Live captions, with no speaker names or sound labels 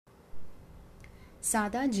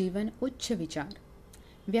सादा जीवन उच्च विचार।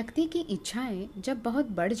 व्यक्ति की इच्छाएं जब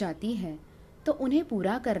बहुत बढ़ जाती है तो उन्हें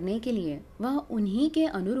पूरा करने के लिए वह उन्हीं के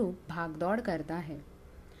अनुरूप भागदौड़ करता है,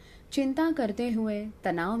 चिंता करते हुए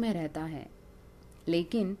तनाव में रहता है।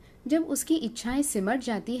 लेकिन जब उसकी इच्छाएं सिमट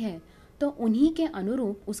जाती है तो उन्हीं के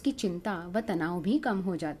अनुरूप उसकी चिंता व तनाव भी कम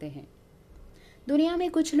हो जाते हैं। दुनिया में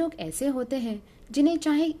कुछ लोग ऐसे होते हैं जिन्हें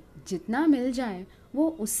चाहे जितना मिल जाए वो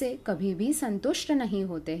उससे कभी भी संतुष्ट नहीं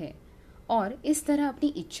होते हैं और इस तरह अपनी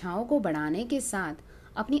इच्छाओं को बढ़ाने के साथ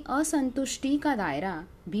अपनी असंतुष्टि का दायरा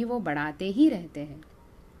भी वो बढ़ाते ही रहते हैं।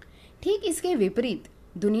 ठीक इसके विपरीत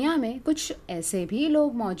दुनिया में कुछ ऐसे भी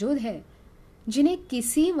लोग मौजूद हैं जिन्हें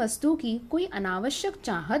किसी वस्तु की कोई अनावश्यक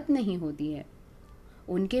चाहत नहीं होती है।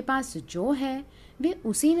 उनके पास जो है वे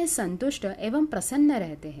उसी में संतुष्ट एवं प्रसन्न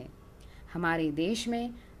रहते हैं। हमारे देश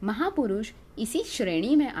में महापुरुष इसी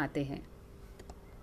श्रेणी में आते हैं।